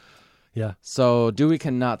 Yeah. So Dewey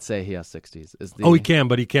cannot say he has 60s. He can,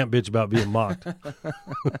 but he can't bitch about being mocked.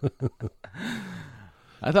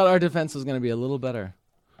 I thought our defense was going to be a little better.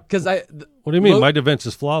 Because what do you mean? My defense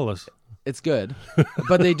is flawless. It's good,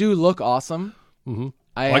 but they do look awesome. Mm-hmm.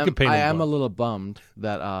 I am a little bummed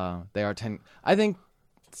that they are 10. I think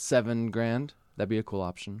 $7,000. That'd be a cool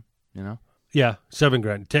option. You know. Yeah,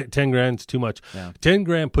 $7,000. $10,000's too much. Yeah.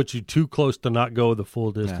 $10,000 puts you too close to not go the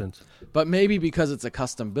full distance. Yeah. But maybe because it's a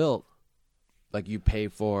custom built, like you pay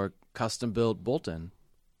for custom built bolt-in.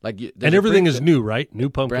 And everything is new, right? New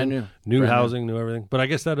pumpkin, brand new housing, new everything. But I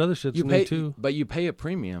guess that other shit's new too. But you pay a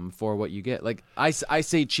premium for what you get. Like I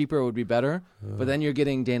say cheaper would be better, but then you're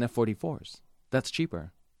getting Dana 44s. That's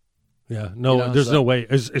cheaper. Yeah, no, there's no way.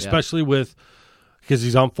 Especially with, because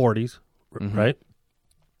he's on 40s, right?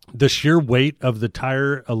 The sheer weight of the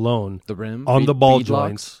tire alone, the rim on the ball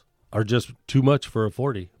joints are just too much for a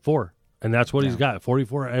 44. And that's what he's got,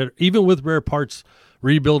 44. Even with rare parts,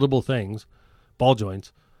 rebuildable things, ball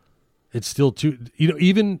joints, it's still too,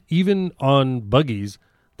 even on buggies,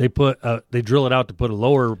 they drill it out to put a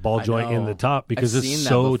lower ball joint in the top because it's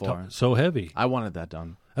so heavy. I wanted that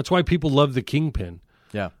done. That's why people love the Kingpin.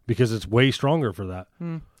 Yeah. Because it's way stronger for that.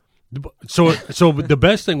 So the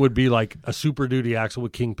best thing would be like a Super Duty axle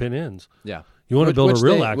with kingpin ends. Yeah. You want to build a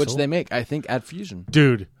real axle, which they make, I think, at Fusion.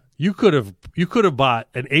 dude. You could have bought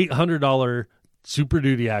an $800 Super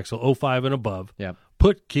Duty axle, 05 and above. Yeah.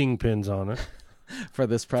 Put kingpins on it For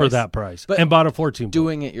this price. for that price, But and bought a 14.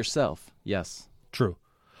 Doing it yourself. Yes. True.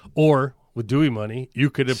 Or with Dewey money, you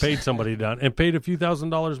could have paid somebody down and paid a few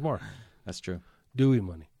 $1,000s more. That's true. Dewey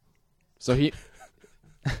money. So He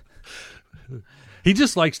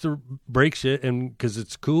just likes to break shit, and because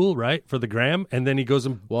it's cool, right, for the gram, and then he goes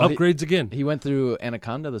and upgrades again. he went through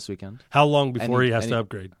Anaconda this weekend. How long before he- he has and to he-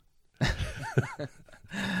 upgrade?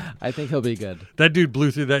 I think he'll be good. That dude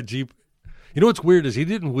blew through that Jeep. You know what's weird is he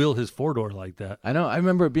didn't wheel his 4-door like that. I know. I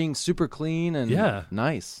remember it being super clean and Yeah.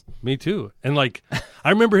 nice. Me too. And like, I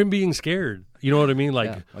remember him being scared. You know what I mean? Like,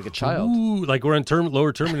 Yeah, like a child. Ooh, like we're in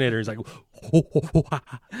Lower Terminator. He's like,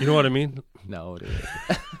 you know what I mean? No, dude.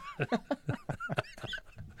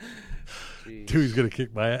 Dude, he's gonna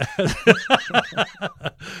kick my ass.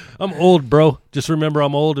 I'm old, bro. Just remember,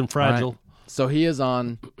 I'm old and fragile. All right. So he is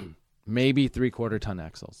on maybe 3/4 ton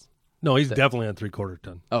axles. No, he's definitely on 3/4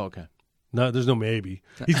 ton. Oh, okay. No, there's no maybe.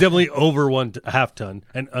 He's definitely over half ton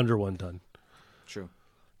and under 1 ton. True.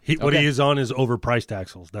 What Okay. he is on is overpriced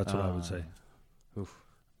axles. That's what I would say. Oof.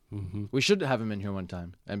 We should have him in here one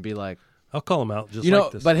time and be like, I'll call him out just you know,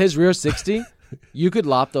 like this. but his rear 60, you could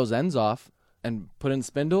lop those ends off and put in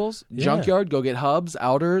spindles, Yeah. junkyard, go get hubs,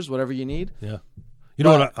 outers, whatever you need. Yeah. You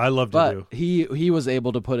know what I love to But do? he was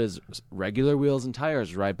able to put his regular wheels and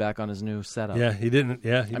tires right back on his new setup. Yeah, he didn't.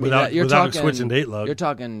 Yeah, I mean, without you're without talking, switching to 8 lug. You're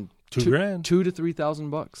talking $2,000. $2,000 to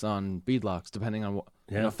 $3,000 on beadlocks, depending on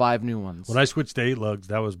Yeah. 5 new ones. When I switched to 8 lugs,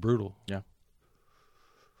 that was brutal. Yeah.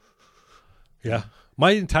 Yeah.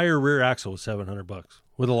 My entire rear axle was $700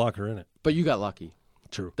 with a locker in it. But you got lucky.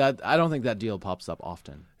 True. That I don't think that deal pops up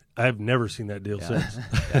often. I've never seen that deal since.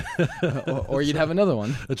 or you'd have another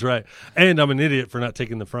one. That's right. And I'm an idiot for not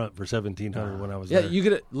taking the front for $1,700 when I was Yeah, there. you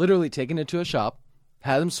could have literally taken it to a shop,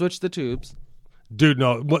 had them switch the tubes. Dude,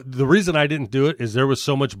 no. The reason I didn't do it is there was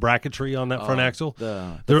so much bracketry on that front axle.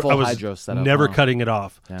 The I full was hydro setup. never huh? cutting it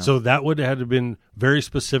off. Yeah. So that would have had to been very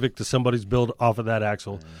specific to somebody's build off of that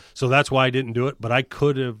axle. So that's why I didn't do it. But I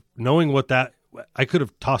could have, knowing what that, I could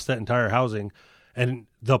have tossed that entire housing, and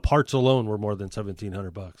the parts alone were more than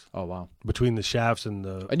 $1,700 Oh, wow. between the shafts and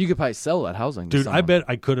the. And you could probably sell that housing. to Dude, I someone. bet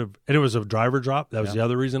I could have, and it was a driver drop. That was the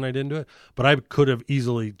other reason I didn't do it. But I could have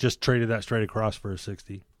easily just traded that straight across for a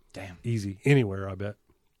 60. Damn. Easy. Anywhere, I bet.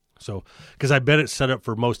 So, because I bet it's set up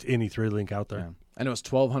for most any 3-link out there. Yeah. And it was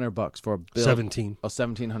 $1,200 for a bill. 17. Oh,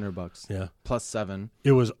 $1,700. Yeah. Plus 7.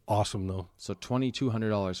 It was awesome, though. So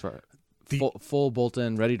 $2,200 for full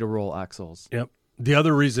bolt-in, ready-to-roll axles. Yep. The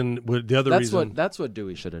other reason, That's what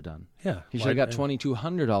Dewey should have done. yeah, He should have got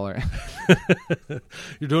 $2,200.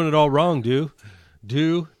 You're doing it all wrong, Dew.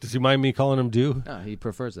 Dew, does he mind me calling him Dew? No, he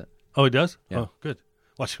prefers it. Oh, he does. Yeah. Oh, good.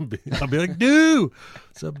 Watch him be. I'll be like, Dew.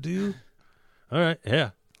 What's up, Dew? All right,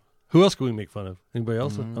 yeah. Who else can we make fun of? Anybody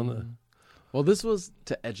else on the? Well, this was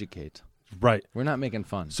to educate. Right. We're not making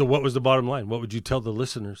fun. So, what was the bottom line? What would you tell the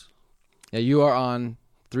listeners? Yeah, you are on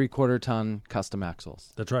 3/4 ton custom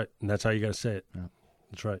axles. That's right, and that's how you got to say it. Yeah.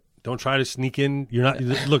 That's right. Don't try to sneak in. You're not.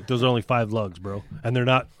 Look, those are only 5 lugs, bro, and they're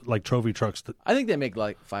not like trophy trucks. I think they make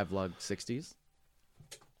like 5-lug 60s.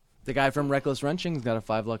 The guy from Reckless Wrenching's got a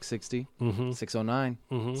 5-lug 60, 609.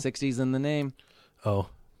 60s in the name. Oh,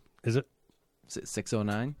 is it?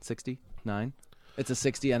 609, 69. It's a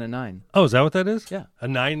 60 and a 9. Oh, is that what that is? Yeah. A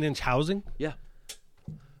 9-inch housing. Yeah.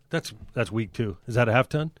 That's weak too. Is that a half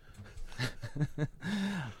ton?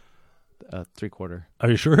 3/4. Are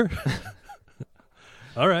you sure?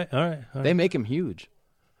 All right. They make them huge.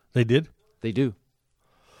 They did. They do.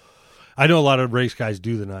 I know a lot of race guys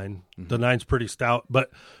do the 9. The 9's pretty stout,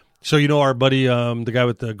 but so you know our buddy, the guy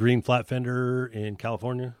with the green flat fender in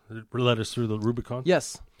California, that led us through the Rubicon.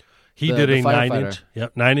 Yes. He The did a firefighter. 9-inch.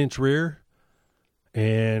 Yep, 9-inch rear,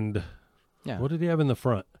 and Yeah. what did he have in the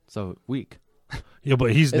front? So weak. Yeah,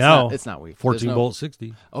 but he's It's now not, it's not weak. 14 There's no- bolt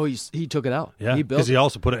 60. Oh, he took it out. Yeah, He built because he it.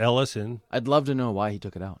 also put an LS in. I'd love to know why he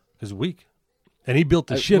took it out. It's weak, and he built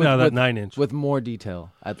the shit With- out of that with- 9-inch. With more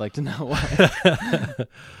detail. I'd like to know why.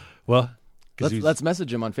 Well, because Let's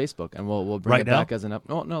message him on Facebook, and we'll bring Right it now? back as an up.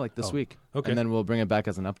 No, like this week. okay. And then we'll bring it back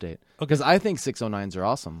as an update. Because I think 609s are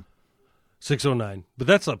awesome. 609, but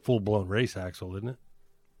that's a full blown race axle, isn't it?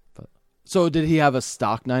 So did he have a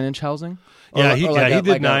stock 9-inch housing? Yeah, he did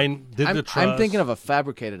like 9. Did I'm, the truss. I'm thinking of a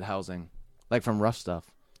fabricated housing, like from Rough Stuff.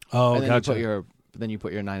 Oh, and then gotcha. you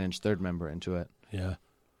put your 9-inch third member into it. Yeah,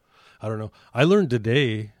 I don't know. I learned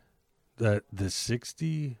today that the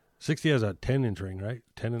 60 has a 10-inch ring, right?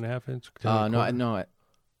 10.5 inch. 10 and a quarter? No,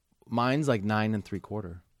 Mine's like 9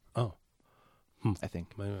 3/4. Oh. I think.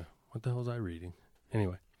 What the hell was I reading?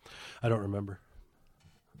 Anyway, I don't remember.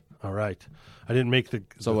 All right. I didn't make the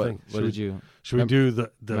So thing. what did you? Should we do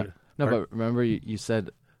the No, but remember you said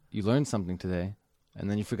you learned something today, and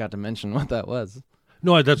then you forgot to mention what that was.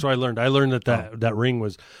 No, that's what I learned. I learned that ring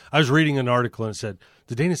was. I was reading an article and it said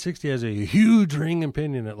the Dana 60 has a huge ring and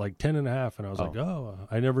pinion at like 10.5, and I was like,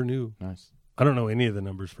 I never knew. Nice. I don't know any of the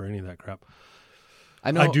numbers for any of that crap. I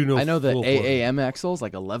know. I do know. I know the full AAM axle is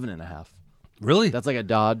like 11.5. Really? That's like a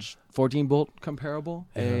Dodge 14-bolt comparable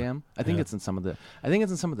AAM. I think it's in some of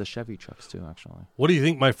the Chevy trucks too. Actually. What do you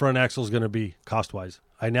think my front axle is going to be cost wise?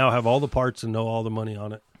 I now have all the parts and know all the money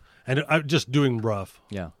on it, and I'm just doing rough.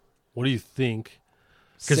 Yeah. What do you think?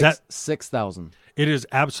 Because 6,000. It is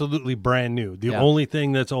absolutely brand new. The only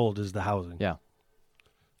thing that's old is the housing. Yeah.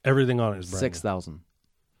 Everything on it is brand $6,000.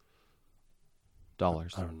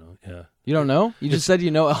 I don't know. Yeah. You don't know? You just said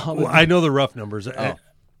you know. Well, I know the rough numbers. I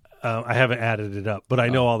haven't added it up, but I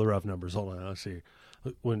know all the rough numbers. Hold on. Let's see.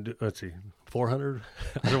 Let's see. 400?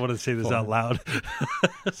 I don't want to say this out loud.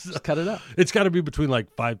 Just cut it up. It's got to be between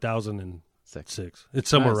like 5,000 and 6.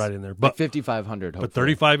 It's somewhere right in there. But But 5,500. but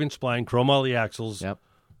 35-inch spline, chrome all the axles. Yep.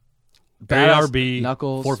 ARB,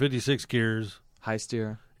 knuckles, 456 gears. high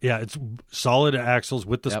steer. Yeah, it's solid axles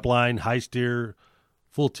with the Yep. spline, high steer,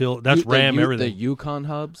 full tilt. That's Ram, The everything. Yukon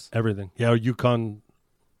hubs. Everything. Yeah, Yukon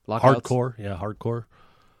Lockouts. hardcore. Yeah, hardcore.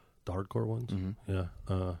 The hardcore ones. Mm-hmm. Yeah.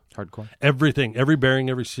 Hardcore. Everything. Every bearing,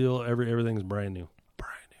 every seal, everything's brand new.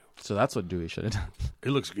 Brand new. So that's what Dewey should have done. It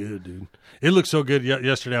looks good, dude. It looks so good.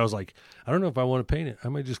 Yesterday I was like, I don't know if I want to paint it. I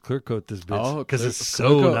might just clear coat this bitch. Because it's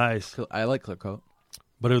so nice. I like clear coat.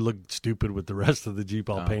 But it would look stupid with the rest of the Jeep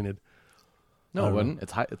all painted. No, it wouldn't.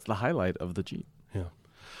 It's the highlight of the Jeep. Yeah.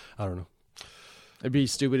 I don't know. It'd be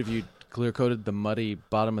stupid if you clear coated the muddy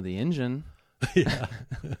bottom of the engine. Yeah.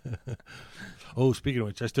 Oh, speaking of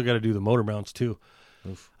which, I still got to do the motor mounts too.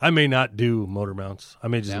 Oof. I may not do motor mounts. I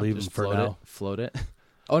may just leave them for now. Float it.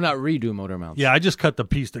 Oh, not redo motor mounts. Yeah, I just cut the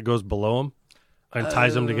piece that goes below them and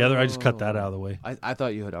ties them together. I just cut that out of the way. I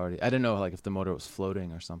thought you had already. I didn't know like if the motor was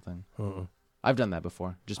floating or something. I've done that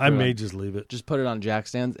before. I may just leave it. Just put it on jack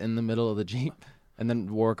stands in the middle of the Jeep and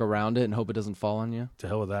then work around it and hope it doesn't fall on you. To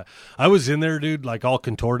hell with that. I was in there, dude, like all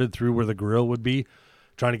contorted through where the grill would be,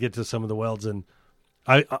 trying to get to some of the welds, and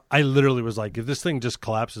I literally was like, if this thing just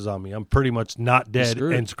collapses on me, I'm pretty much not dead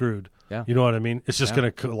and screwed. Yeah. You know what I mean? It's just going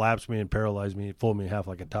to collapse me and paralyze me, fold me in half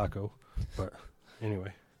like a taco. But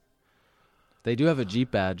anyway. They do have a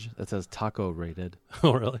Jeep badge that says taco rated.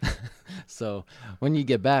 Oh, really? So when you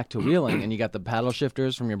get back to wheeling and you got the paddle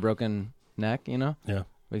shifters from your broken neck, you know? Yeah.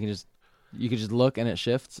 You can just look and it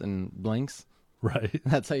shifts and blinks. Right.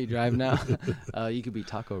 That's how you drive now. You could be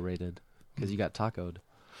taco rated because you got tacoed.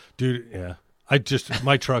 Dude, yeah.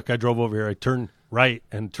 My truck, I drove over here, I turned right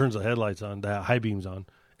and turns the headlights on, the high beams on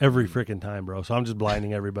every freaking time, bro. So I'm just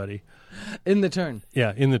blinding everybody. In the turn.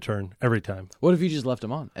 Yeah, in the turn, every time. What if you just left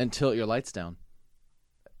them on and tilt your lights down?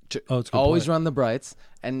 It's a good Always point. run the brights,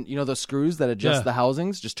 and you know the screws that adjust the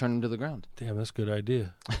housings, just turn them to the ground. Damn, that's a good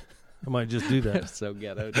idea. I might just do that. So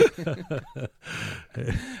ghetto.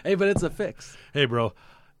 Hey, but it's a fix. Hey, bro,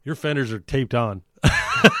 your fenders are taped on.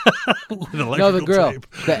 With No, electrical the grill. tape.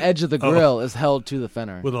 The edge of the grill is held to the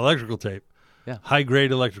fender. With electrical tape. Yeah. High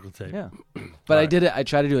grade electrical tape. Yeah. But I did it. I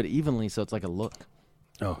try to do it evenly so it's like a look.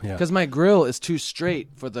 Oh, yeah. Because my grill is too straight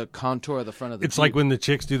for the contour of the front of the It's Jeep. like when the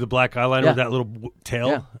chicks do the black eyeliner with that little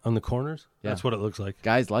tail on the corners. Yeah. That's what it looks like.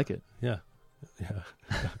 Guys like it. Yeah.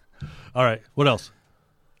 Yeah. All right. What else?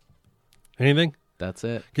 Anything? That's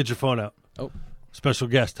it. Get your phone out. Oh. Special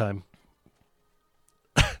guest time.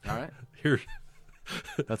 All right. Here.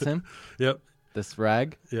 That's him? Yep. This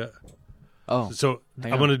rag? Yeah. Oh. So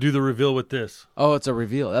Hang I'm on. going to do the reveal with this. Oh, it's a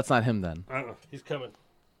reveal. That's not him then. He's coming.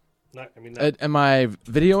 Not. Am I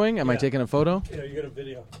videoing? Am I taking a photo? Yeah, you got a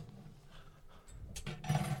video.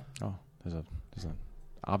 Oh, there's an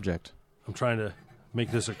object. I'm trying to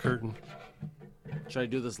make this a curtain. Should I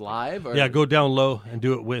do this live? Or Yeah, go down low and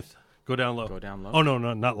do it with. Go down low. Go down low? Oh, no,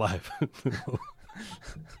 not live.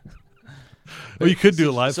 Well, you could do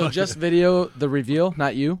it live. So just video the reveal,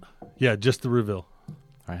 not you? Yeah, just the reveal. All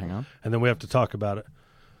right, hang on. And then we have to talk about it.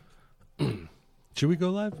 Should we go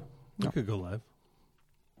live? We could go live.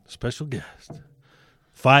 Special guest.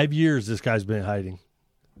 5 years this guy's been hiding.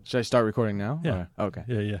 Should I start recording now? Yeah. Or- okay.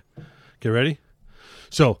 Yeah. Get ready?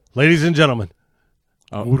 So, ladies and gentlemen.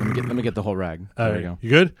 Oh, let me get the whole rag. There we go. You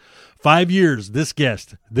good? 5 years, this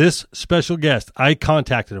special guest, I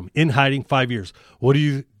contacted him in hiding 5 years. Do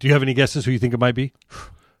you have any guesses who you think it might be?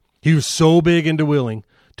 He was so big into wheeling,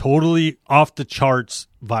 totally off the charts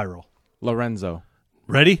viral. Lorenzo.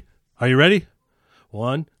 Ready? Are you ready?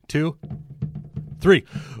 1, 2, 3.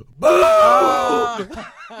 Oh!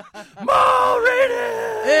 Mall rated!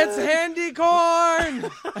 It's Handy Corn!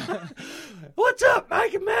 What's up,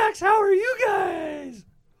 Mike and Max? How are you guys?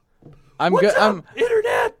 I'm What's good. up,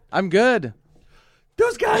 Internet? I'm good.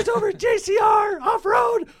 Those guys over at JCR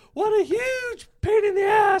Off-Road, what a huge pain in the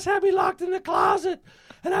ass, had me locked in the closet.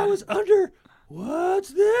 And I was under, what's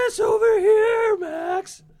this over here,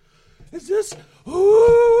 Max? Is this,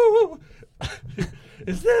 ooh,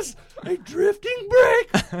 is this a drifting brake?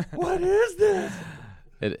 What is this?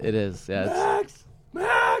 It is. Yeah.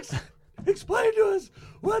 Max, explain to us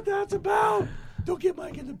what that's about. Don't get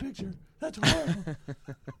Mike in the picture. That's horrible.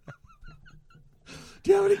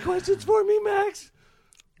 Do you have any questions for me, Max?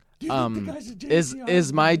 Do you think the guys at JCR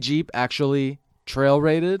is my Jeep actually trail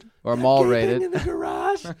rated or mall rated? in the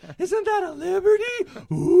garage? Isn't that a Liberty?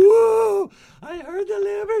 Ooh, I heard the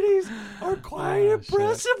Liberties are quite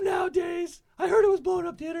impressive nowadays. I heard it was blowing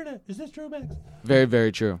up the internet. Is this true, Max? Very,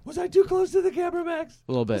 very true. Was I too close to the camera, Max?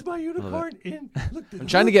 A little bit. Is my unicorn in? Look, I'm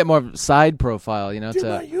trying to get more side profile, Did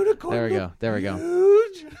my unicorn there we look go. There we go.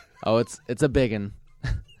 Huge? Oh, it's a biggin.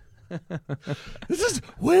 This is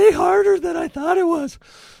way harder than I thought it was.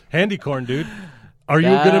 Handy Corn, dude. Are you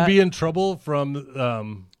going to be in trouble from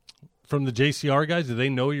the JCR guys? Do they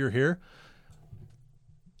know you're here?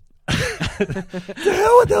 To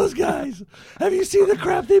hell with those guys. Have you seen the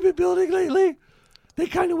crap they've been building lately? They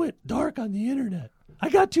kind of went dark on the internet. I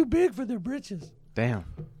got too big for their britches. Damn.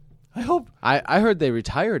 I hope. I heard they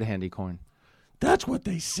retired Handy Corn. That's what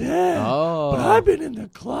they said. Oh. But I've been in the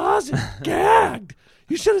closet gagged.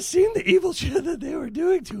 You should have seen the evil shit that they were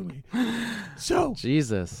doing to me. So,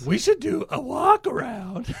 Jesus. we should do a walk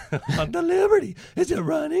around on the Liberty. Is it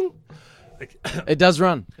running? It does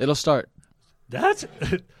run. It'll start. That's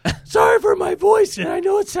sorry for my voice, and I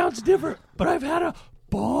know it sounds different, but I've had a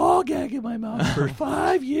ball gag in my mouth for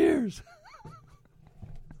 5 years.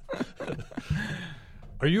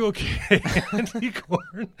 Are you okay, Handy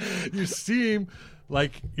Corn? You seem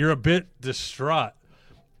like you're a bit distraught.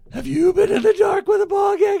 Have you been in the dark with a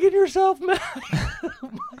ball gag in yourself, Matt?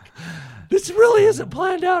 This really isn't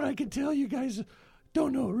planned out. I can tell you guys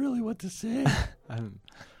don't know really what to say.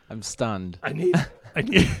 I'm stunned. I need.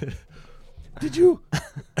 Did you?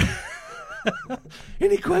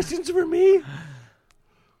 Any questions for me?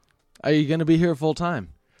 Are you going to be here full time?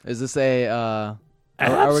 Is this a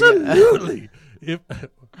Absolutely. If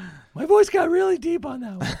my voice got really deep on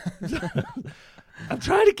that one. I'm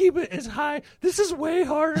trying to keep it as high. This is way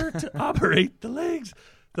harder to operate the legs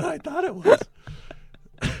than I thought it was.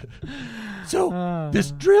 So,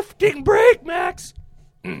 this drifting brake, Max,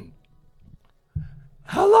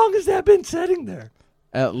 how long has that been sitting there?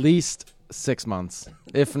 At least 6 months,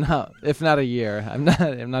 if not a year. I'm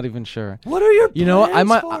not even sure. What are your plans You know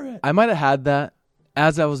what? for it? I might have had that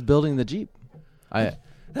as I was building the Jeep. That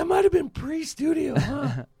might have been pre-studio,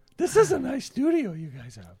 huh? This is a nice studio you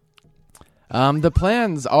guys have. The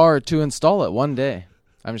plans are to install it one day.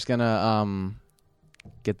 I'm just gonna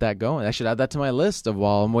get that going. I should add that to my list of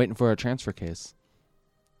while I'm waiting for a transfer case.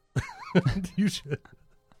 You should.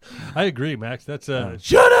 I agree, Max. That's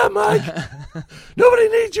Shut up, Mike. Nobody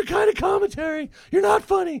needs your kind of commentary. You're not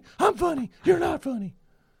funny. I'm funny. You're not funny.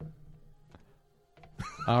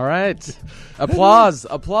 All right. Applause.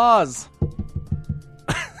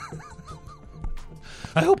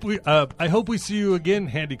 I hope we see you again,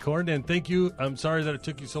 Handy Corn, and thank you. I'm sorry that it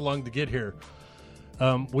took you so long to get here.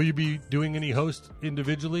 Will you be doing any host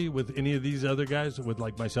individually with any of these other guys, with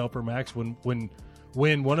like myself or Max? When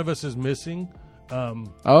one of us is missing,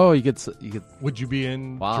 You could. would you be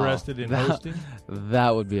interested in hosting?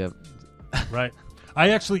 That would be a. Right. I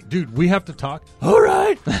actually, dude, we have to talk. All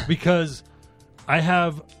right. Because I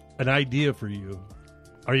have an idea for you.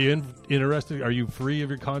 Are you interested? Are you free of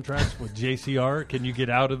your contracts with JCR? Can you get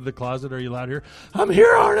out of the closet? Are you allowed here? I'm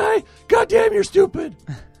here, aren't I? Goddamn, you're stupid.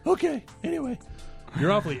 Okay. Anyway,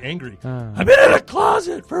 you're awfully angry. I've been in a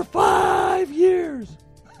closet for 5 years.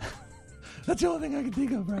 That's the only thing I can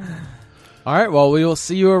think of right now. All right. Well, we will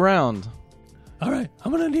see you around. All right.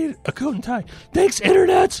 I'm going to need a coat and tie. Thanks,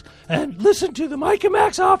 internets, and listen to the Mike and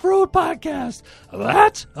Max Off-Road Podcast.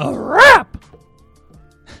 That's a wrap.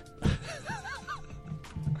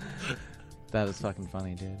 That is fucking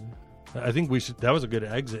funny, dude. I think we should. That was a good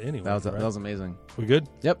exit anyway. That was amazing. We good?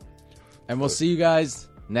 Yep. And we'll see you guys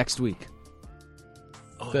next week.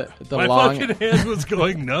 The My long... fucking hand was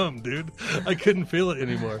going numb, dude. I couldn't feel it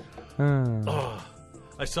anymore.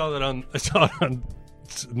 I saw it on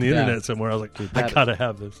it's in the internet somewhere. I was like, I gotta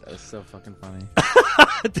have this. That was so fucking funny.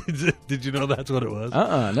 Did you know that's what it was?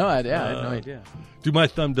 No idea. I had no idea. Dude, my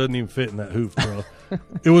thumb doesn't even fit in that hoof, bro.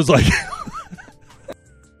 It was like